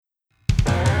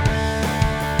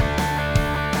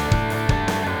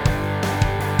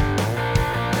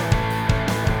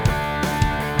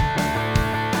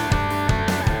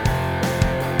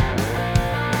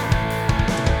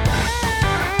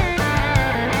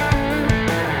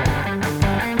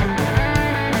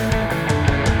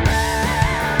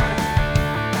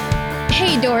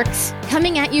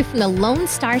Coming at you from the Lone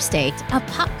Star State, a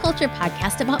pop culture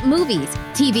podcast about movies,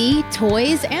 TV,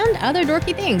 toys, and other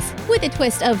dorky things, with a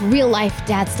twist of real-life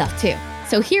dad stuff, too.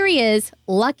 So here he is,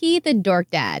 Lucky the Dork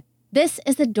Dad. This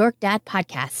is the Dork Dad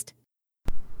Podcast.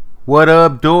 What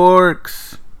up,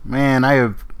 dorks? Man, I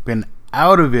have been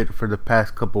out of it for the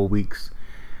past couple of weeks.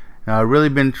 Now, I've really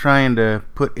been trying to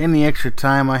put any extra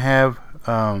time I have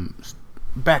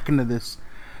back into this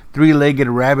three-legged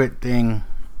rabbit thing.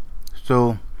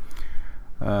 So,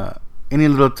 any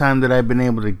little time that I've been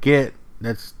able to get,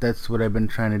 that's what I've been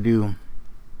trying to do.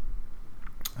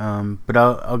 But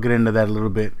I'll get into that in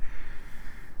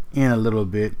a little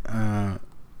bit.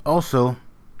 Also,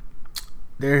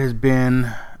 there has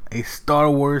been a Star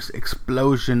Wars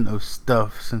explosion of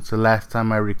stuff since the last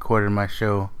time I recorded my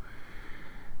show.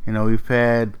 You know, we've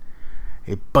had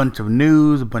a bunch of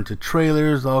news, a bunch of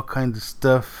trailers, all kinds of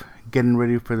stuff, getting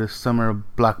ready for the summer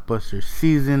blockbuster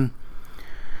season.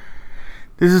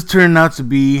 This has turned out to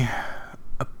be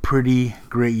a pretty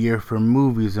great year for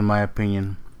movies, in my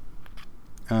opinion.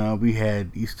 We had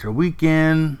Easter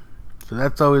weekend, so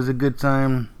that's always a good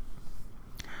time.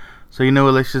 So you know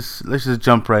what? Let's just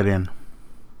jump right in.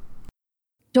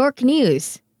 Dork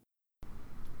News.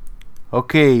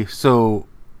 Okay, so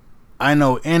I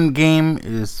know Endgame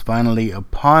is finally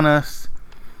upon us.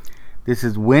 This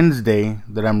is Wednesday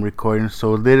that I'm recording,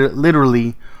 so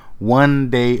literally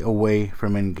 1 day away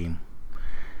from Endgame.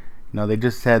 Now, they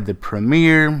just had the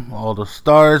premiere, all the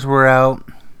stars were out.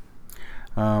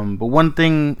 But one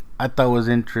thing I thought was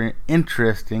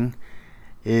interesting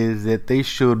is that they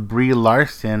showed Brie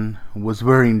Larson was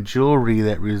wearing jewelry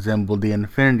that resembled the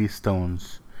Infinity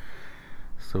Stones.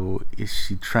 So, is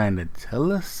she trying to tell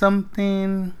us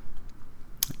something?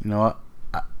 You know,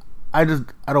 I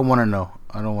don't want to know.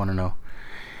 I don't want to know.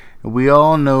 We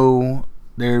all know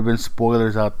there have been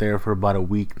spoilers out there for about a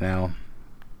week now.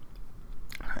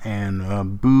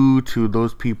 And boo to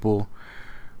those people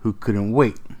who couldn't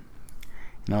wait.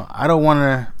 You know, I don't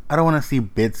want to see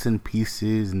bits and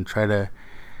pieces and try to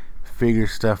figure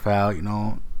stuff out. You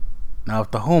know, now if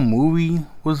the whole movie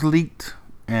was leaked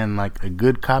and like a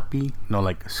good copy, you know,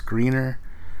 like a screener,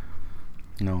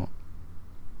 you know,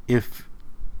 if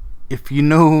you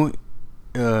know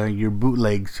your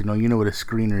bootlegs, you know what a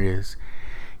screener is.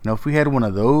 You know, if we had one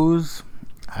of those,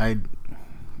 I'd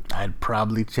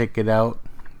probably check it out.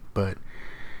 But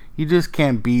you just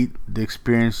can't beat the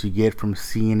experience you get from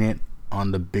seeing it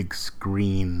on the big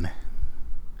screen.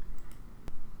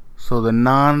 So the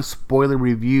non-spoiler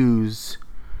reviews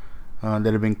that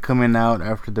have been coming out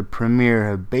after the premiere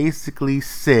have basically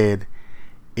said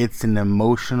it's an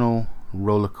emotional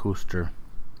roller coaster.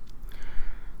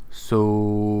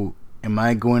 So am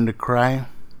I going to cry?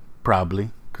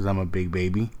 Probably, because I'm a big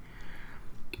baby.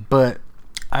 But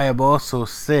I have also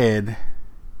said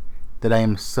that I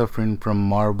am suffering from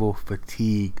Marvel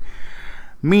fatigue.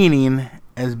 Meaning,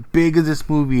 as big as this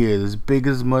movie is,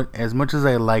 as much as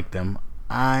I like them,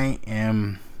 I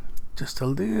am just a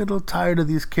little tired of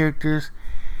these characters,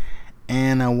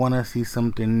 and I want to see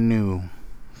something new.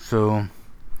 So,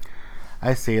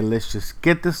 I say let's just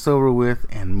get this over with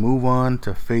and move on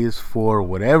to Phase 4,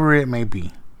 whatever it may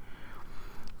be.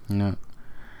 You know,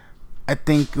 I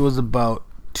think it was about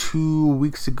 2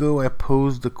 weeks ago I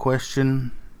posed the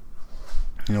question,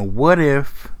 you know, what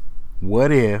if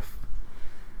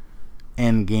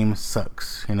Endgame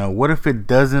sucks? You know, what if it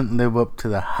doesn't live up to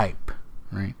the hype,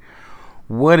 right?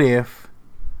 What if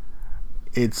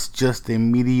it's just a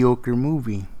mediocre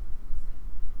movie?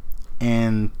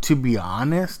 And to be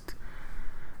honest,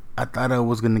 I thought I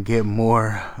was gonna get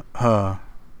more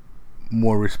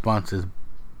responses,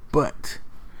 but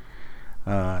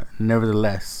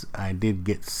nevertheless, I did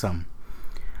get some.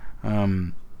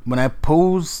 When I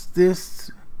posed this,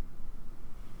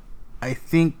 I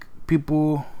think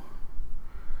people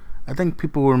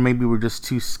were just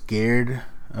too scared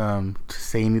to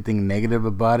say anything negative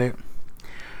about it.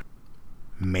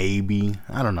 Maybe,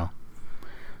 I don't know.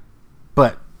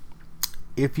 But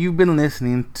if you've been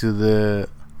listening to the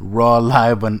Raw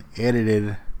Live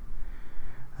Unedited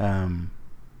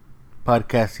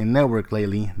podcasting network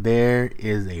lately, there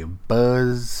is a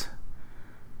buzz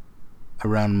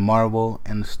around Marvel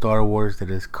and Star Wars that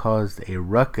has caused a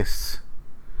ruckus.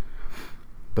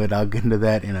 But I'll get into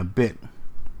that in a bit.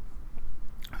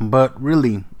 But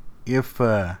really, if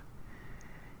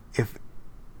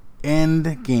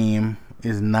Endgame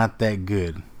is not that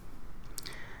good,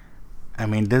 I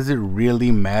mean, does it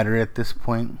really matter at this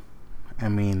point? I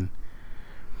mean,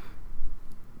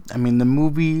 the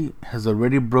movie has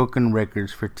already broken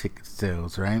records for ticket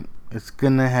sales, right? It's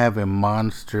gonna have a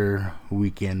monster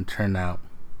weekend turnout.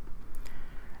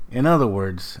 In other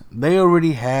words, they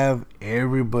already have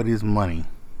everybody's money.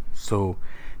 So,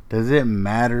 does it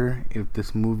matter if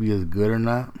this movie is good or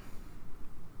not?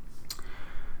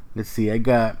 Let's see, I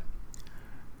got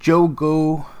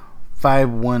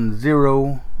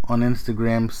JoGo510 on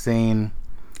Instagram saying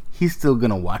he's still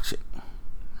gonna watch it.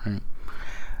 Right?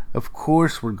 Of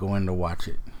course we're going to watch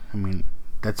it. I mean,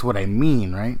 that's what I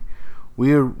mean, right?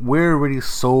 We're already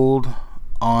sold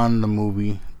on the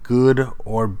movie, good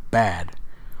or bad.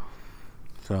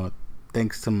 So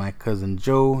thanks to my cousin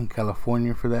Joe in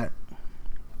California for that.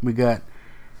 We got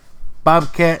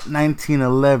Bobcat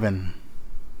 1911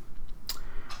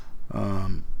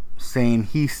 saying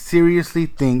he seriously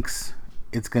thinks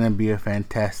it's gonna be a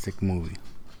fantastic movie.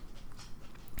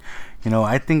 You know,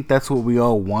 I think that's what we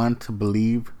all want to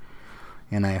believe,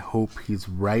 and I hope he's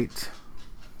right.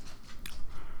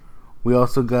 We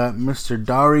also got Mr.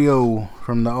 Dario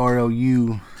from the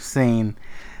RLU saying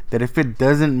that if it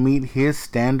doesn't meet his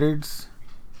standards,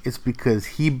 it's because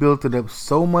he built it up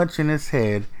so much in his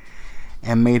head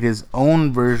and made his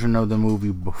own version of the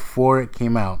movie before it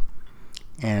came out,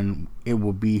 and it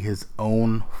will be his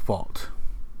own fault.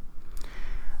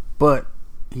 But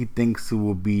he thinks it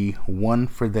will be one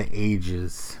for the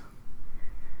ages.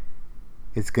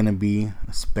 It's gonna be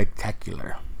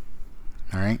spectacular.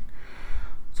 Alright?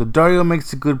 So Dario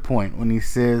makes a good point when he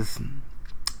says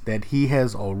that he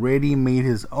has already made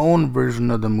his own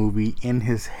version of the movie in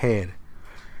his head.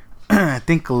 I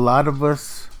think a lot of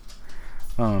us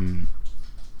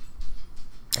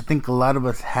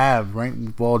have, right?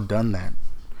 We've all done that.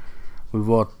 We've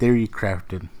all theory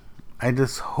crafted. I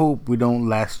just hope we don't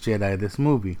Last Jedi this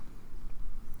movie.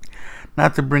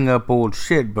 Not to bring up old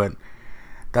shit, but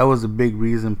that was a big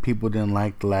reason people didn't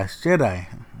like The Last Jedi.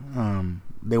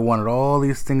 They wanted all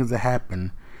these things to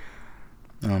happen.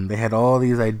 They had all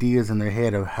these ideas in their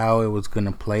head of how it was going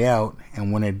to play out,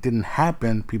 and when it didn't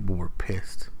happen, people were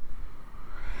pissed.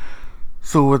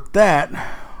 So with that,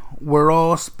 we're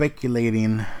all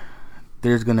speculating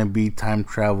there's going to be time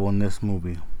travel in this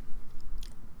movie.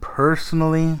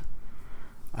 Personally,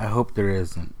 I hope there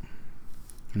isn't.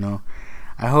 You know,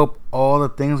 I hope all the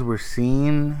things we're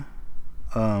seeing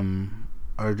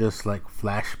are just like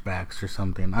flashbacks or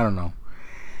something. I don't know.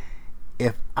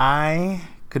 If I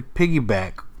could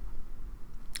piggyback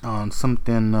on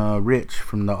something Rich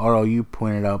from the RLU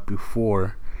pointed out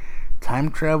before, time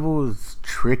travel is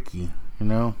tricky, you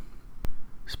know,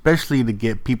 especially to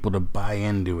get people to buy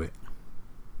into it.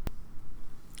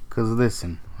 Because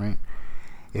listen, right?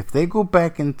 If they go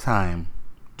back in time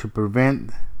to prevent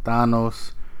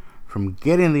Thanos from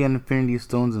getting the Infinity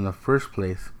Stones in the first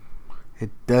place,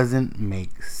 it doesn't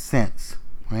make sense,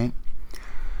 right?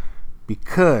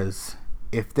 Because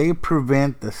if they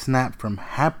prevent the snap from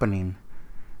happening,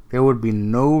 there would be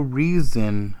no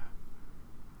reason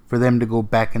for them to go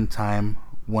back in time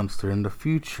once they're in the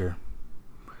future.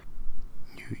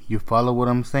 You follow what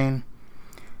I'm saying?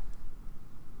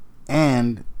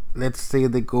 And let's say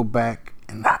they go back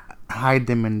and hide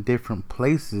them in different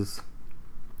places.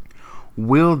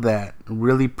 Will that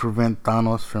really prevent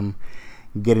Thanos from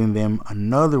getting them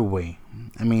another way?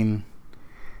 I mean,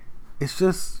 it's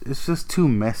just too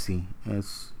messy.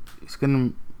 It's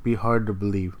gonna be hard to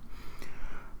believe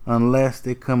unless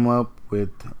they come up with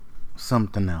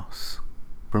something else.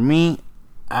 For me,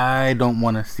 I don't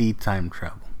want to see time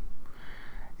travel.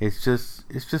 It's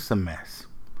just a mess.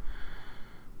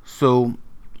 So,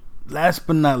 last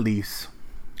but not least,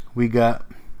 we got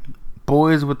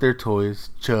Boys with Their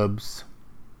Toys, Chubbs.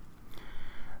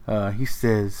 He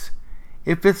says,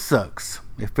 if it sucks,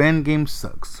 if Endgame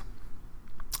sucks,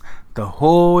 the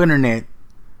whole internet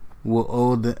will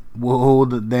owe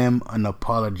them an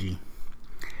apology.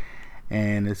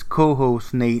 And his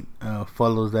co-host Nate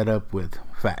follows that up with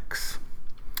facts.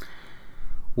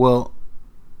 Well,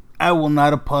 I will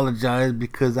not apologize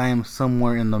because I am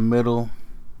somewhere in the middle.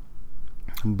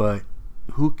 But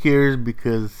who cares,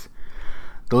 because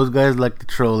those guys like to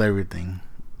troll everything.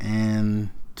 And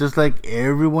just like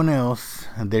everyone else,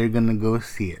 they're gonna go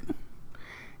see it,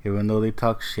 even though they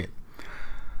talk shit.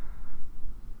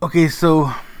 Okay,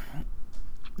 so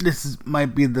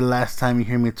might be the last time you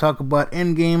hear me talk about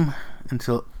Endgame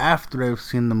until after I've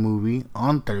seen the movie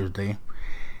on Thursday,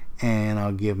 and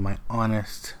I'll give my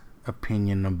honest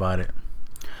opinion about it.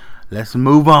 Let's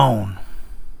move on.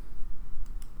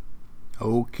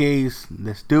 Okay,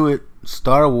 let's do it.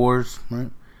 Star Wars,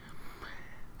 right?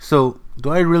 So, do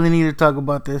I really need to talk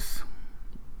about this?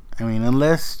 I mean,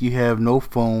 unless you have no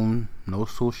phone, no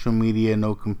social media,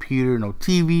 no computer, no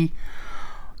TV,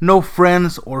 no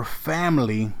friends or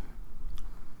family,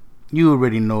 you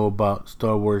already know about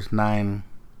Star Wars 9,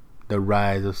 The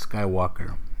Rise of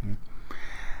Skywalker.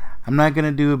 I'm not going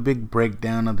to do a big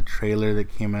breakdown of the trailer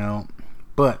that came out,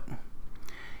 but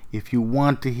if you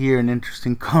want to hear an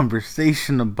interesting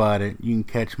conversation about it, you can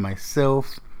catch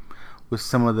myself with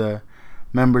some of the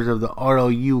members of the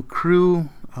RLU crew,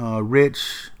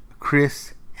 Rich,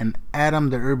 Chris, and Adam,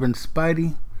 the Urban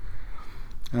Spidey.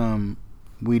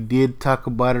 We did talk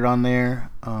about it on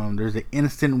there. There's an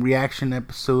instant reaction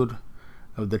episode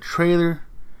of the trailer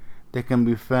that can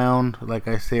be found, like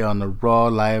I say, on the Raw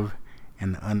Live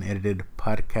and Unedited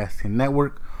Podcasting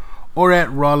Network or at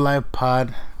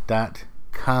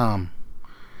rawlivepod.com.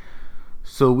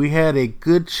 So we had a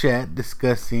good chat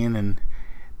discussing and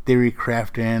theory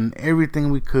crafting everything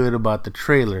we could about the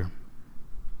trailer,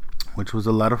 which was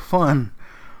a lot of fun.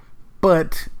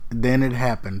 But then it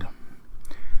happened.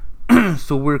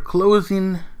 So we're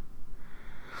closing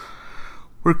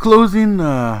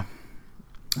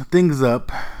things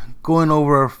up, going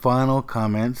over our final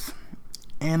comments,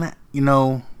 and I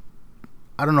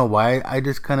don't know why, I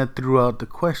just kind of threw out the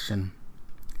question.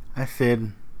 I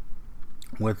said,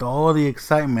 with all the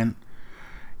excitement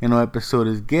episode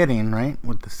is getting, right,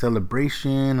 with the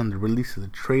celebration and the release of the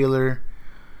trailer,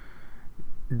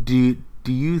 do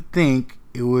you think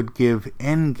it would give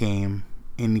Endgame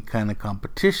any kind of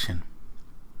competition?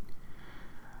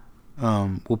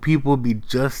 Will people be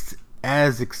just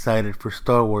as excited for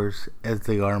Star Wars as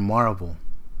they are Marvel?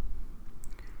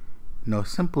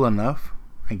 Simple enough,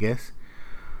 I guess.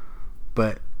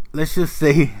 But let's just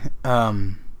say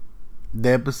the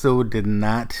episode did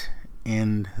not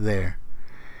end there.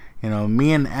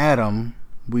 Me and Adam,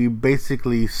 we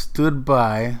basically stood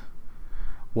by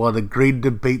while the great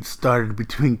debate started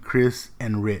between Chris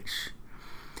and Rich.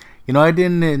 I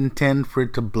didn't intend for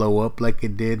it to blow up like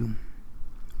it did,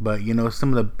 but some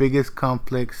of the biggest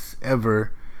conflicts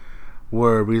ever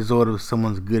were a result of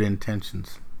someone's good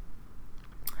intentions.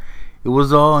 It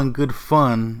was all in good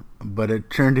fun, but it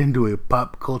turned into a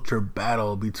pop culture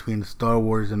battle between Star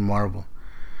Wars and Marvel.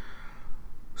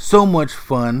 So much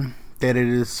fun that it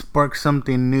has sparked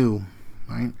something new,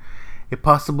 right? A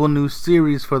possible new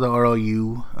series for the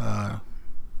RLU,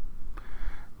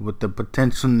 with the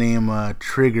potential name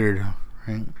Triggered,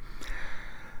 right?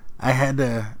 I had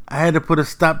to put a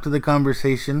stop to the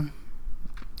conversation,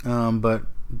 but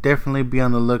definitely be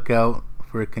on the lookout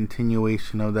for a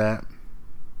continuation of that.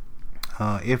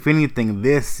 If anything,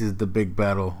 this is the big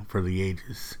battle for the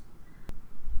ages.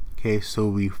 Okay, so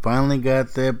we finally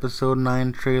got the episode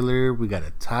 9 trailer. We got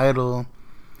a title.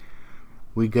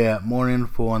 We got more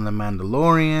info on The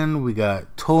Mandalorian. We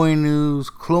got toy news,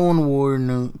 Clone Wars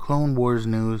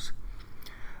news.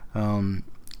 I'm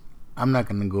not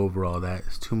going to go over all that.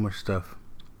 It's too much stuff.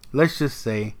 Let's just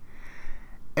say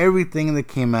everything that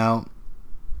came out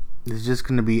is just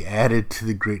going to be added to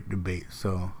the great debate.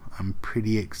 So I'm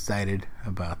pretty excited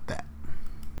about that.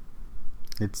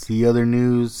 Let's see other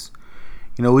news.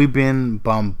 We've been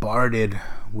bombarded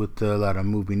with a lot of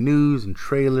movie news and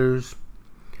trailers.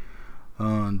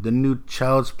 The new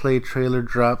Child's Play trailer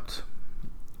dropped,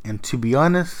 and to be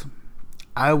honest,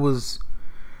 I was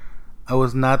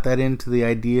not that into the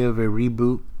idea of a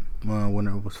reboot when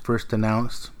it was first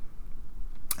announced,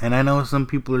 and I know some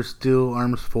people are still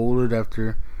arms folded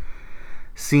after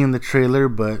seeing the trailer,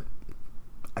 but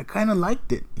I kind of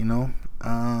liked it.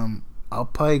 I'll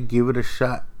probably give it a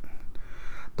shot.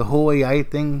 The whole AI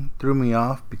thing threw me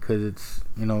off because it's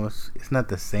not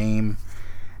the same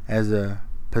as a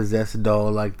possessed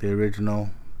doll like the original,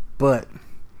 but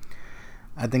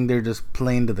I think they're just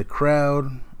playing to the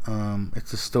crowd.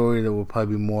 It's a story that will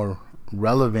probably be more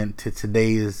relevant to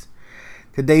today's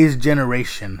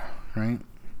generation, right?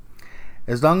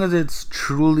 As long as it's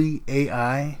truly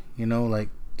AI, like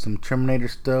some Terminator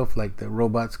stuff, like the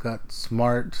robots got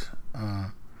smart,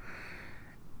 and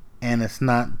it's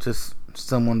not just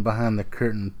someone behind the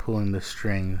curtain pulling the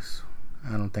strings.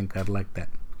 I don't think I'd like that.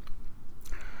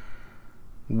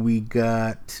 We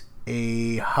got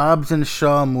a Hobbs and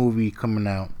Shaw movie coming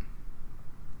out,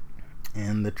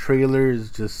 and the trailer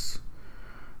is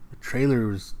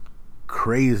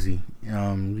crazy.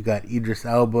 You got Idris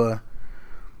Elba,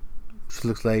 which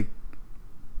looks like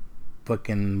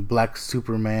fucking Black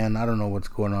Superman. I don't know what's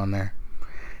going on there.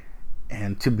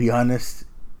 And to be honest,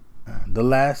 the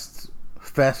last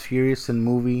Fast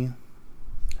and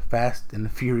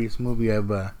Furious movie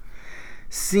I've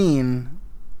seen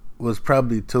was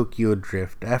probably Tokyo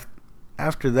Drift.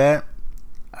 After that,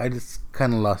 I just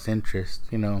kind of lost interest.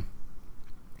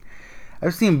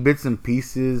 I've seen bits and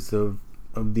pieces of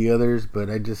the others, but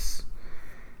I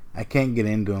can't get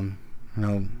into them.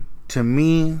 To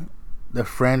me, the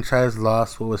franchise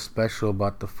lost what was special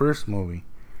about the first movie.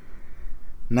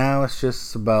 Now it's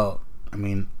just about I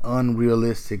mean,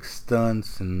 unrealistic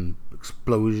stunts and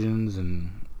explosions,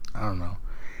 and I don't know.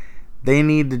 They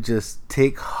need to just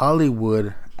take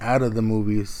Hollywood out of the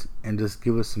movies and just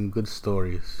give us some good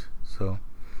stories. So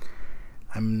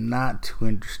I'm not too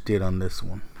interested on this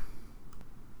one.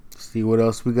 See what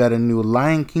else we got. A new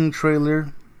Lion King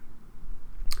trailer.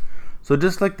 So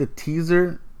just like the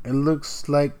teaser, it looks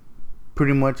like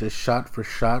pretty much a shot for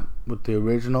shot with the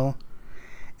original.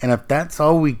 And if that's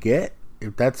all we get,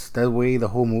 if that's the way the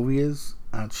whole movie is,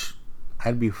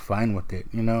 I'd be fine with it.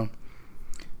 You know,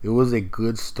 it was a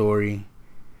good story,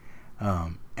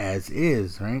 as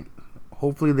is, right?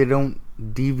 Hopefully they don't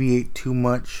deviate too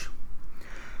much.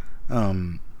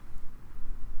 Because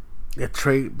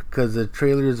the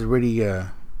trailer is already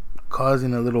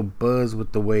causing a little buzz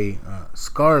with the way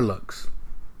Scar looks.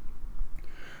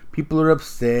 People are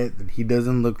upset that he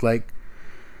doesn't look like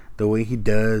the way he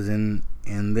does in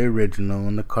the original,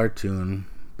 in the cartoon.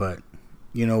 But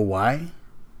you know why?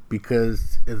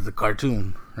 Because it's a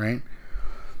cartoon, right?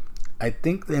 I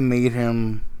think they made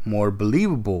him more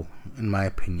believable, in my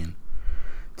opinion.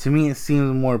 To me, it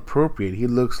seems more appropriate. He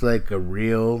looks like a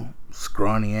real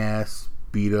scrawny ass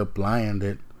beat up lion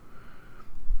that,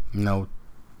 you know,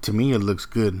 to me it looks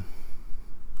good.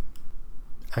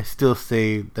 I still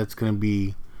say that's gonna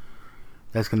be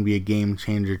a game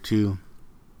changer too.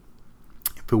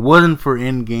 If it wasn't for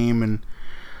Endgame and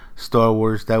Star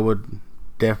Wars, that would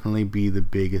definitely be the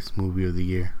biggest movie of the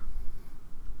year.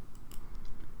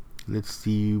 Let's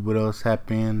see what else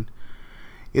happened.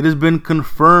 It has been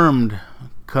confirmed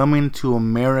Coming to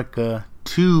America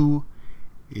 2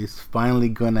 is finally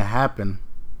going to happen.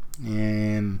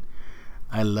 And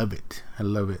I love it. I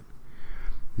love it.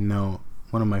 You know,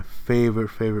 one of my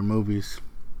favorite movies.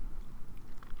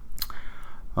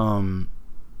 You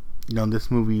know, this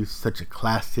movie is such a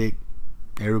classic.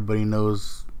 Everybody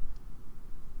knows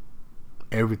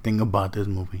everything about this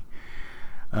movie.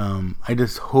 I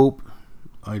just hope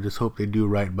they do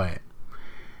right by it.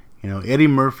 You know, Eddie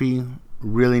Murphy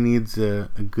really needs a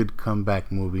good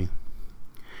comeback movie,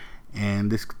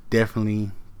 and this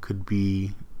definitely could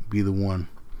be the one.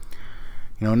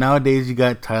 You know, nowadays you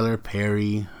got Tyler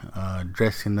Perry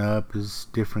dressing up as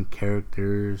different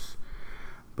characters,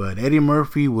 but Eddie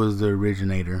Murphy was the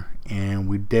originator, and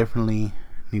we definitely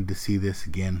need to see this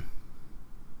again.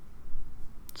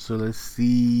 So let's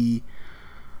see.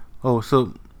 Oh,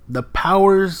 so the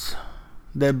powers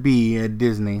that be at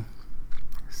Disney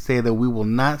say that we will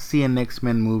not see an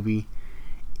X-Men movie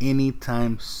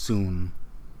anytime soon.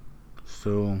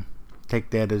 So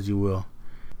take that as you will.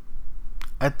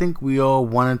 I think we all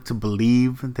wanted to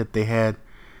believe that they had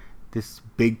this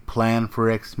big plan for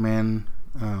X-Men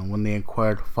when they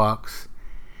acquired Fox,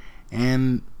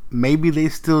 and maybe they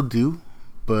still do,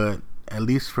 but at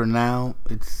least for now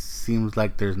it seems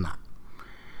like there's not.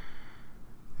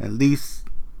 At least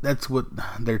that's what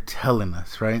they're telling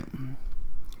us, right?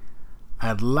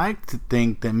 I'd like to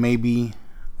think that maybe,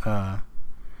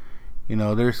 you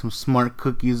know, there's some smart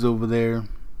cookies over there.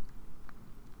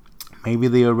 Maybe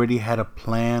they already had a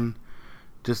plan,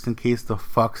 just in case the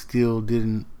Fox deal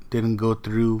didn't go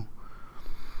through.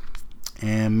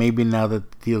 And maybe now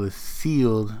that the deal is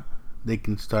sealed, they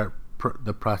can start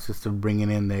the process of bringing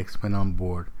in the X-Men on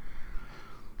board.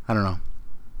 I don't know.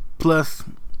 Plus,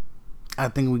 I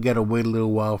think we gotta wait a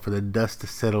little while for the dust to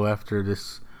settle after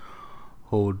this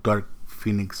whole Dark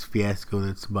Phoenix fiasco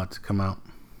that's about to come out.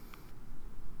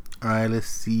 Alright, let's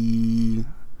see.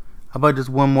 How about just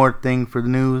one more thing for the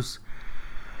news?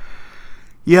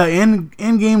 Yeah,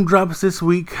 Endgame drops this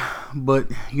week, but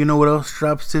you know what else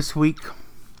drops this week?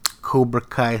 Cobra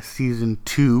Kai Season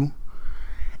 2.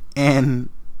 And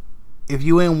if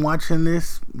you ain't watching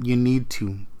this, you need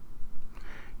to.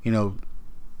 You know,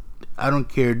 I don't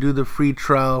care. Do the free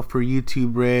trial for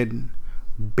YouTube Red.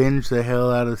 Binge the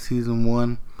hell out of Season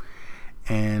 1.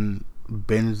 And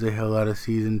binge the hell out of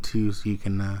Season 2 so you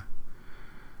can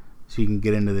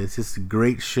get into this. It's a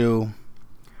great show.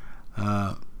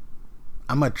 I'm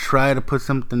going to try to put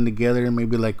something together,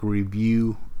 maybe like a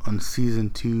review on Season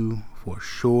 2 for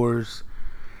Shores.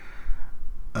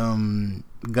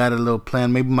 Got a little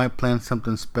plan. Maybe might plan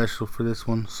something special for this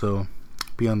one, so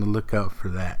be on the lookout for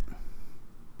that.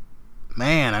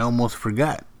 Man, I almost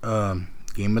forgot.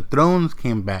 Game of Thrones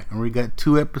came back, and we got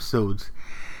 2 episodes,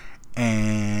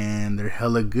 and they're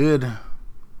hella good.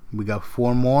 We got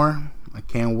 4 more. I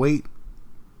can't wait.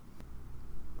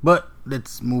 But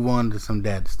let's move on to some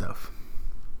dad stuff.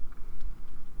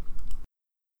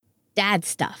 Dad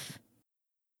stuff.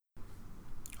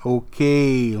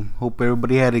 Okay, hope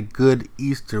everybody had a good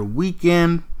Easter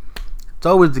weekend. It's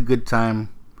always a good time.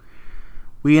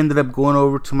 We ended up going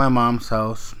over to my mom's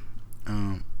house.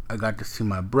 I got to see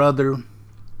my brother,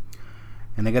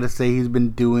 and I gotta say he's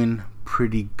been doing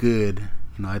pretty good.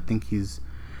 I think he's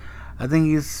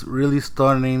really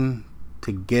starting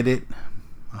to get it.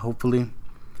 Hopefully,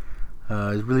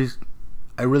 I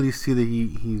really see that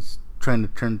he's trying to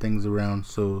turn things around.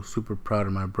 So super proud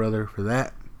of my brother for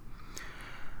that.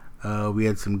 We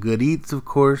had some good eats, of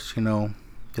course.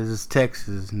 This is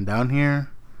Texas, and down here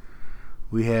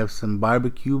we have some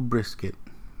barbecue brisket.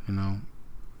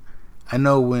 I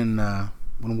know when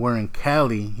we're in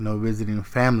Cali, visiting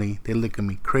family, they look at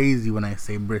me crazy when I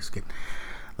say brisket,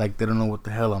 like they don't know what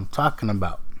the hell I'm talking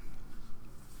about.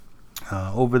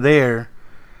 Over there,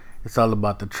 it's all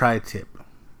about the tri-tip,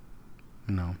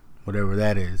 whatever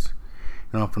that is.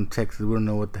 I'm from Texas, we don't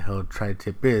know what the hell a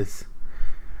tri-tip is.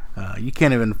 You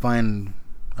can't even find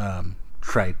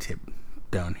tri-tip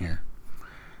down here.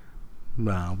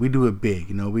 We do it big,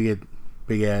 we get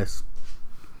big ass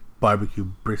barbecue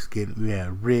brisket. We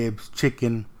have ribs,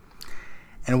 chicken,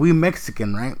 and we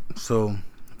Mexican, right? So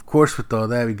of course with all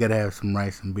that we gotta have some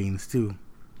rice and beans too.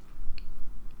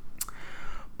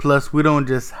 Plus we don't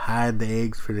just hide the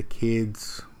eggs for the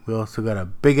kids. We also got a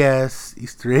big ass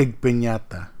Easter egg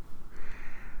piñata.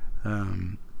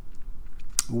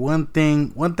 One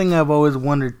thing I've always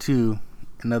wondered too,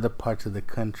 in other parts of the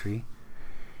country,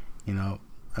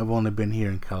 I've only been here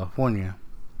in California,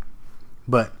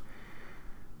 but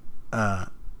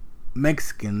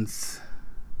Mexicans,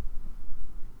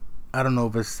 I don't know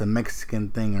if it's a Mexican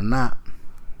thing or not,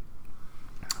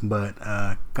 but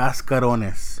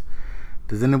cascarones.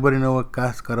 Does anybody know what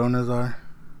cascarones are?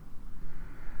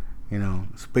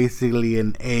 It's basically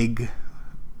an egg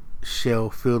shell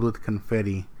filled with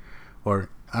confetti, or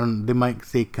they might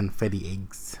say confetti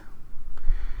eggs.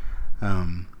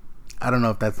 I don't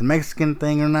know if that's a Mexican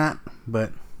thing or not,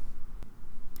 but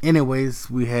anyways,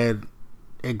 we had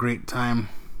a great time.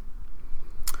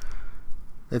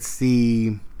 Let's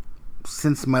see.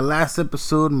 Since my last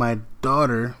episode, my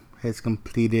daughter has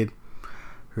completed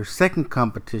her second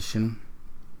competition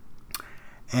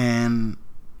and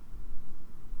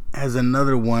has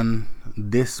another one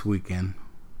this weekend.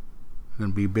 I'm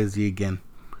gonna be busy again,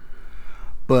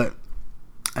 but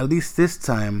at least this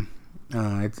time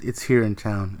it's here in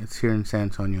town. It's here in San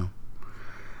Antonio.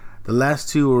 The last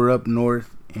two were up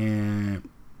north and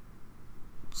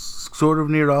sort of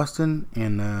near Austin,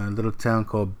 in a little town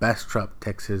called Bastrop,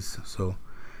 Texas. So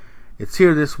it's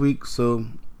here this week, so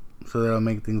that'll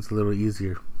make things a little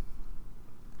easier.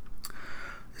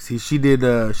 See, she did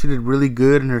really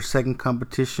good in her second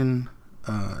competition.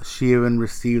 She even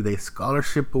received a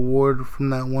scholarship award from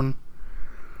that one,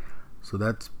 so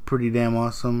that's pretty damn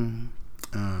awesome.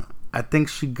 I think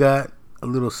she got a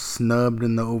little snubbed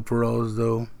in the overalls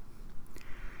though.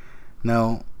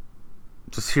 Now,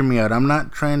 just hear me out. I'm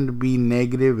not trying to be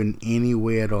negative in any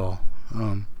way at all.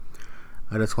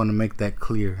 I just want to make that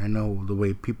clear. I know the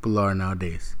way people are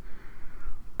nowadays.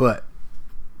 But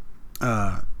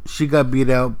she got beat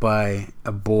out by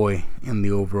a boy in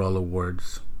the overall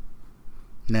awards.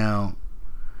 Now,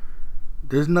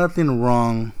 there's nothing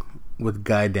wrong with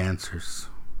guy dancers.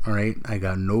 Alright? I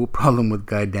got no problem with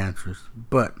guy dancers.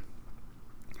 But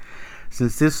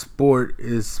since this sport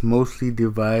is mostly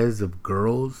devised of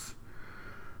girls,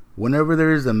 whenever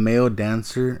there is a male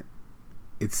dancer,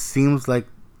 it seems like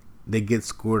they get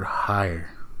scored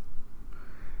higher.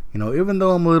 Even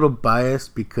though I'm a little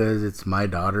biased because it's my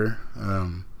daughter,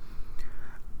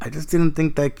 I just didn't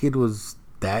think that kid was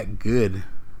that good.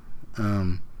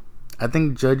 I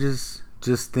think judges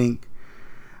just think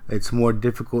it's more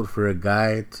difficult for a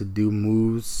guy to do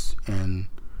moves and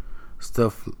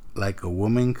stuff like a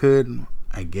woman could,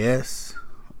 I guess.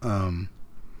 But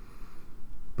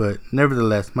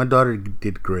nevertheless, my daughter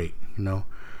did great.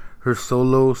 Her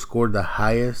solo scored the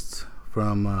highest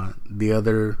from the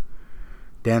other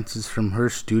dances from her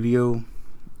studio.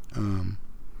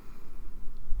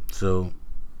 So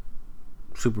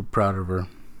super proud of her.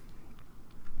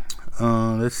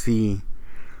 Let's see.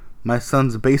 My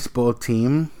son's baseball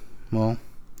team, well,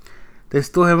 they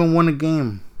still haven't won a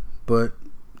game, but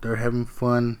they're having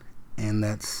fun, and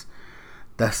that's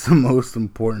the most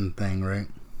important thing, right?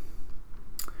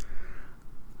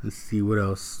 Let's see what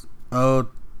else. Oh,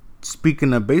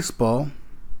 speaking of baseball,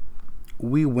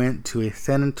 we went to a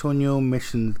San Antonio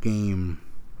Missions game.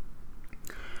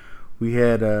 We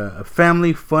had a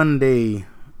family fun day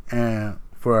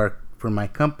for my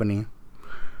company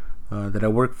that I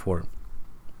work for.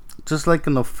 Just like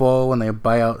in the fall when they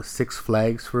buy out Six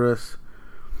Flags for us,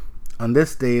 on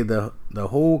this day the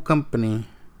whole company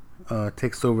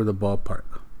takes over the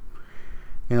ballpark.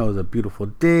 It was a beautiful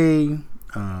day.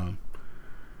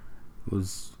 it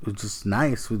was just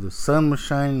nice. The sun was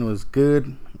shining, it was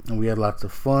good, and we had lots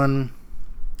of fun.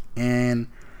 And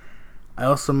I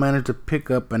also managed to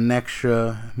pick up an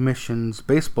extra Missions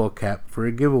baseball cap for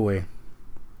a giveaway.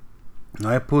 Now,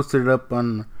 I posted it up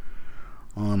on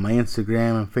my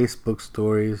Instagram and Facebook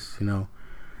stories.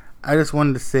 I just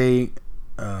wanted to say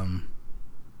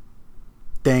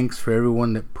thanks for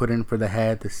everyone that put in for the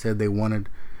hat, that said they wanted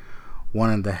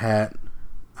the hat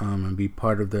and be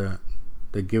part of the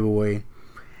giveaway.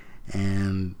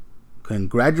 And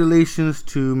congratulations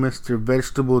to Mr.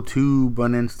 Vegetable Tube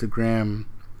on Instagram.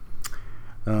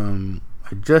 I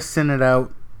just sent it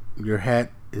out. Your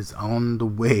hat is on the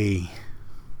way.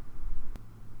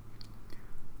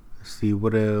 Let's see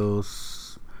what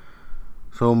else.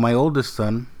 So my oldest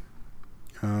son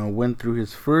went through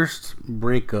his first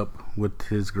breakup with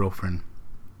his girlfriend.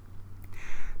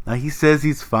 Now, he says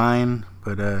he's fine,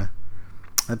 but I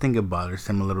think it bothers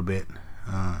him a little bit.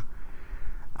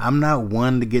 I'm not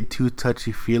one to get too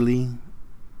touchy-feely.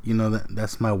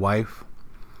 That's my wife.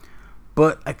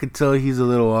 But I could tell he's a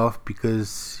little off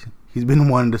because he's been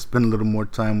wanting to spend a little more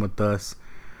time with us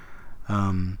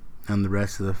and the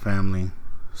rest of the family.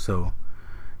 So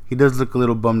he does look a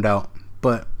little bummed out.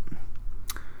 But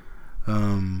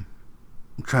I'm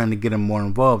trying to get him more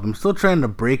involved. I'm still trying to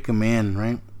break him in,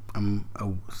 right?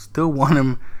 I still want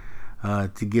him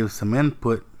to give some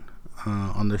input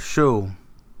on the show.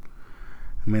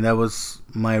 I mean, that was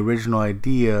my original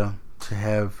idea, to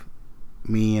have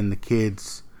me and the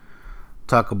kids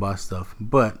talk about stuff.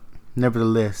 But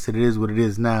nevertheless, it is what it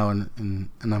is now, and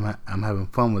I'm having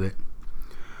fun with it.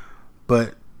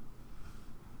 But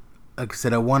like I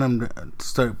said, I want him to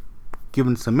start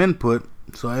giving some input.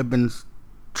 So I've been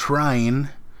trying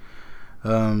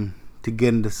to get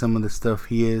into some of the stuff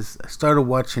he is. I started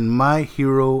watching My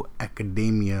Hero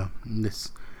Academia, this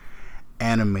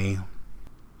anime,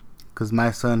 because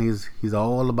my son, he's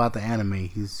all about the anime.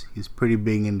 He's pretty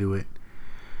big into it.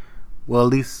 Well, at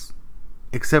least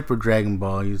except for Dragon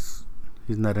Ball, he's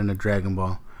not into Dragon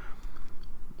Ball.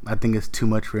 I think it's too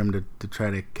much for him to try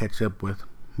to catch up with.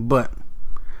 But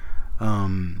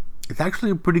it's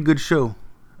actually a pretty good show.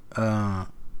 But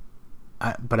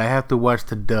I have to watch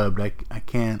the dubbed. I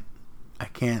can't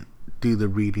do the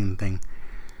reading thing.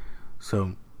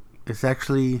 So it's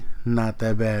actually not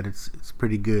that bad. It's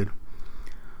pretty good.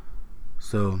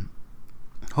 So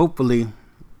hopefully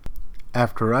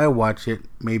after I watch it,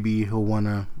 maybe he'll want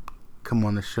to come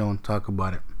on the show and talk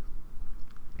about it.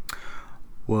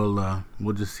 Well,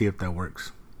 we'll just see if that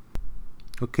works.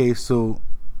 Okay, so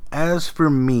as for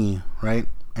me, right,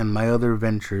 and my other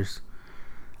ventures,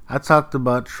 I talked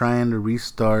about trying to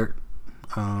restart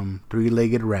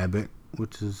Three-Legged Rabbit,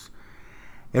 which is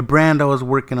a brand I was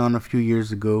working on a few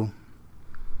years ago.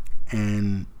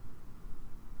 And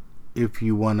if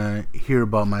you want to hear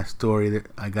about my story, that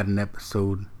I got an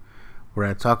episode where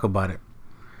I talk about it.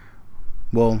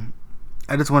 Well,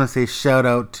 I just want to say shout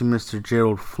out to Mr.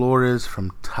 Gerald Flores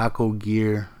from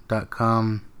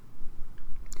TacoGear.com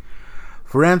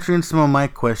for answering some of my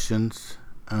questions.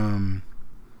 Because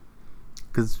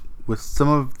with some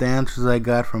of the answers I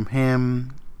got from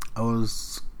him, I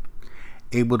was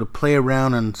able to play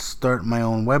around and start my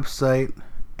own website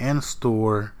and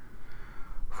store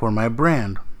for my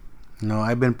brand.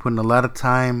 I've been putting a lot of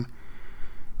time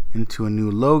into a new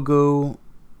logo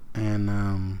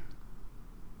and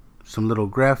some little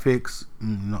graphics.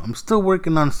 I'm still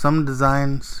working on some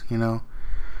designs. I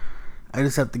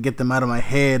just have to get them out of my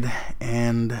head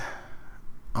and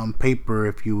on paper,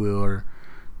 if you will, or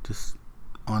just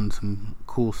on some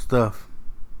cool stuff.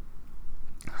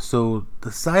 So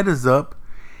the site is up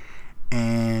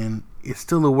and it's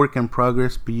still a work in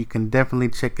progress, but you can definitely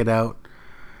check it out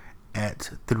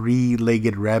at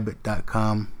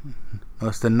threeleggеdrabbit.com. No,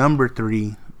 it's the number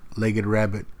 3-legged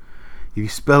rabbit. If you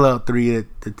spell out 3, it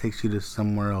takes you to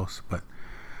somewhere else. But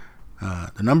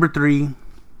the number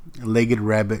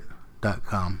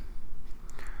 3leggеdrabbit.com.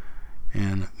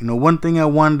 And one thing I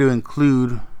wanted to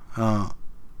include on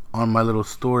my little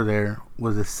store there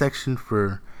was a section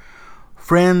for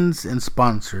friends and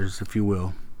sponsors, if you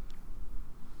will.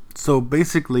 So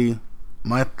basically,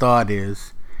 my thought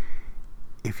is,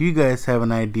 if you guys have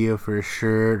an idea for a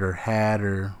shirt or hat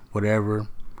or whatever,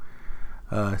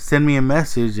 send me a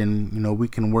message and we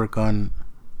can work on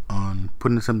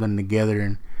putting something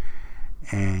together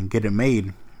and get it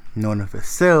made. And if it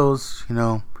sells,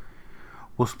 we'll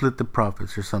split the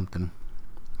profits or something.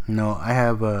 I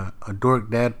have a Dork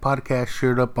Dad podcast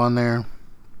shirt up on there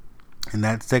in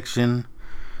that section.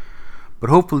 But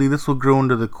hopefully this will grow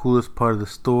into the coolest part of the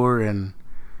store and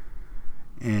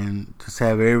just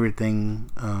have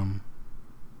everything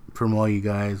from all you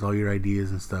guys, all your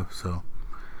ideas and stuff. So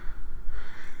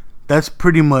that's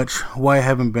pretty much why I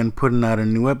haven't been putting out a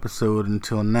new episode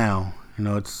until now. You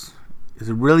know, it's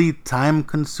really time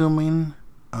consuming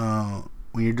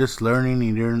when you're just learning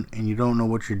and you don't know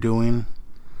what you're doing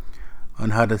on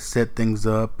how to set things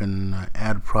up and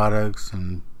add products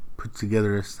and put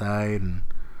together a site.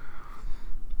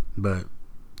 But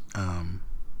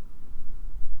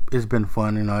it's been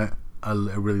fun. You know, I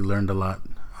really learned a lot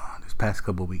this past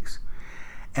couple of weeks.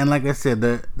 And like I said,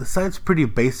 the site's pretty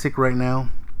basic right now.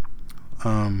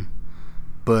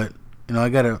 But you know, I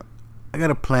got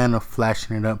a plan of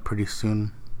flashing it up pretty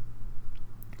soon.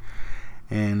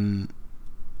 And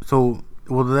so,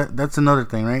 well, that's another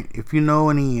thing, right? If you know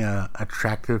any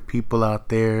attractive people out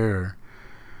there,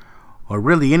 or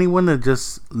really anyone that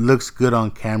just looks good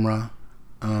on camera,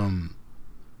 and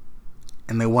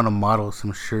they want to model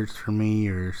some shirts for me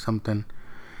or something,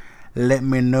 let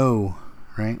me know,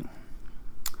 right?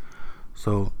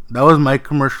 So that was my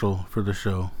commercial for the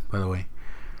show, by the way.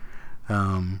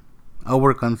 I'll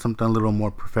work on something a little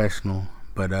more professional,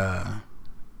 but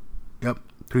yep,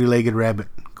 Three-Legged Rabbit.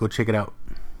 Go check it out.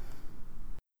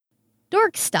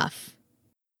 Dork stuff.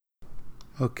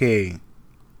 Okay,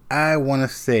 I want to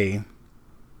say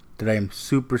that I am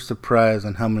super surprised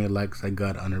on how many likes I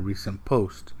got on a recent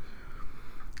post.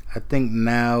 I think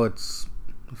now it's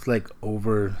like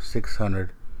over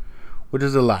 600, which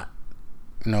is a lot,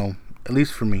 you know, at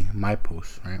least for me, my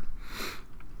post, right?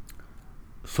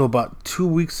 So about 2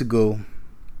 weeks ago,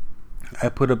 I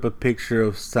put up a picture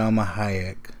of Salma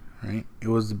Hayek, right? It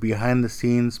was a behind the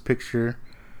scenes picture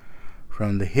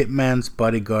from The Hitman's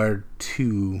Bodyguard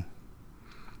 2.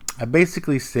 I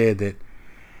basically said that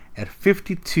at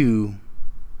 52,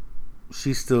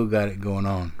 she still got it going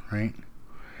on, right?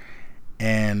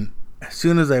 And as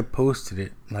soon as I posted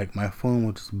it, like, my phone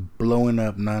was just blowing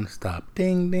up nonstop.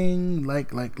 Ding, ding,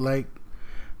 like,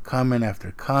 comment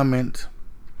after comment.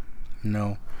 You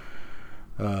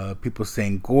know, people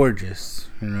saying gorgeous,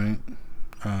 you know,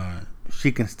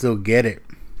 she can still get it.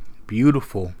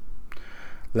 Beautiful.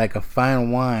 Like a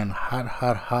fine wine, hot,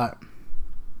 hot, hot.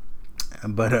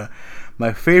 But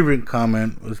my favorite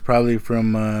comment was probably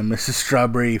from Mrs.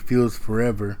 Strawberry Fields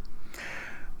Forever,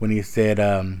 when he said,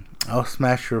 I'll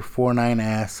smash your 4'9"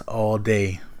 ass all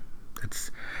day.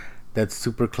 That's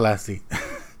super classy.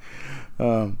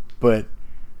 But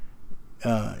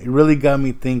it really got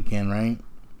me thinking, right?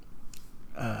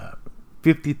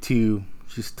 52,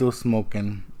 she's still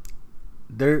smoking.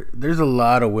 There's a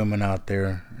lot of women out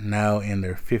there now in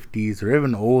their 50s or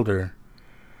even older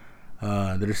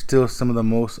that are still some of the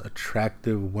most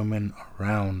attractive women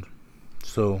around.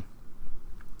 So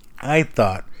I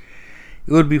thought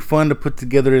it would be fun to put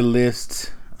together a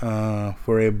list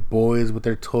for a boys with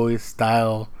their toys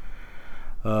style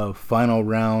final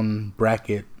round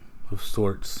bracket of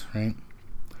sorts, right?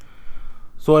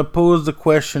 So I posed the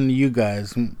question to you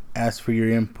guys and asked for your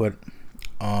input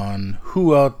on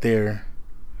who out there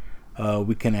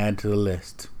we can add to the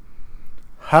list.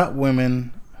 Hot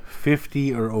women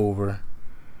 50 or over.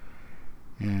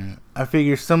 Yeah, I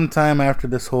figure sometime after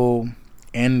this whole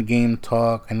end game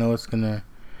talk, I know it's gonna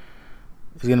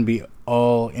be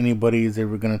all anybody's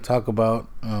ever gonna talk about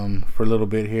for a little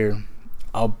bit here.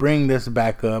 I'll bring this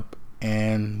back up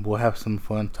and we'll have some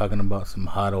fun talking about some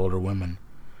hot older women.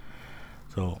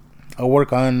 So I'll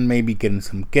work on maybe getting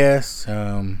some guests.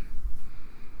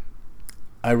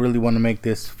 I really want to make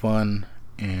this fun,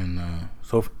 and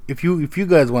so if you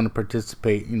guys want to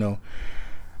participate, you know,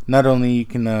 not only you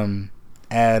can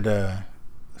add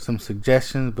some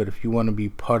suggestions, but if you want to be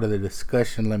part of the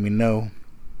discussion, let me know.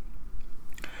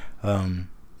 Like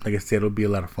I said, it'll be a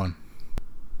lot of fun.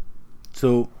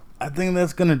 So I think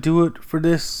that's gonna do it for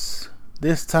this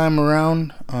time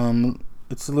around.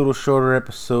 It's a little shorter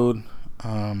episode,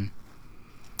 but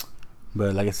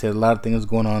like I said, a lot of things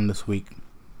going on this week.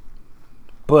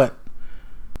 But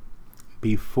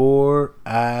before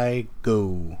we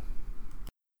go,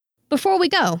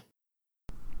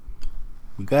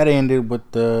 we gotta end it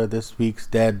with this week's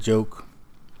dad joke.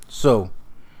 So,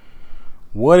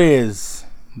 what is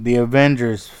the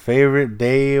Avengers' favorite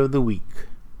day of the week?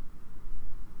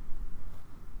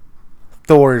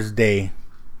 Thor's Day.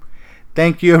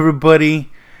 Thank you, everybody.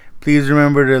 Please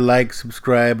remember to like,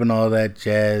 subscribe, and all that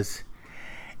jazz.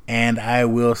 And I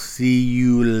will see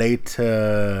you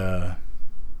later.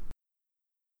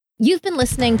 You've been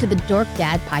listening to the Dork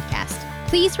Dad Podcast.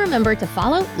 Please remember to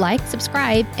follow, like,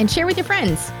 subscribe, and share with your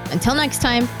friends. Until next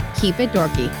time, keep it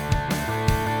dorky.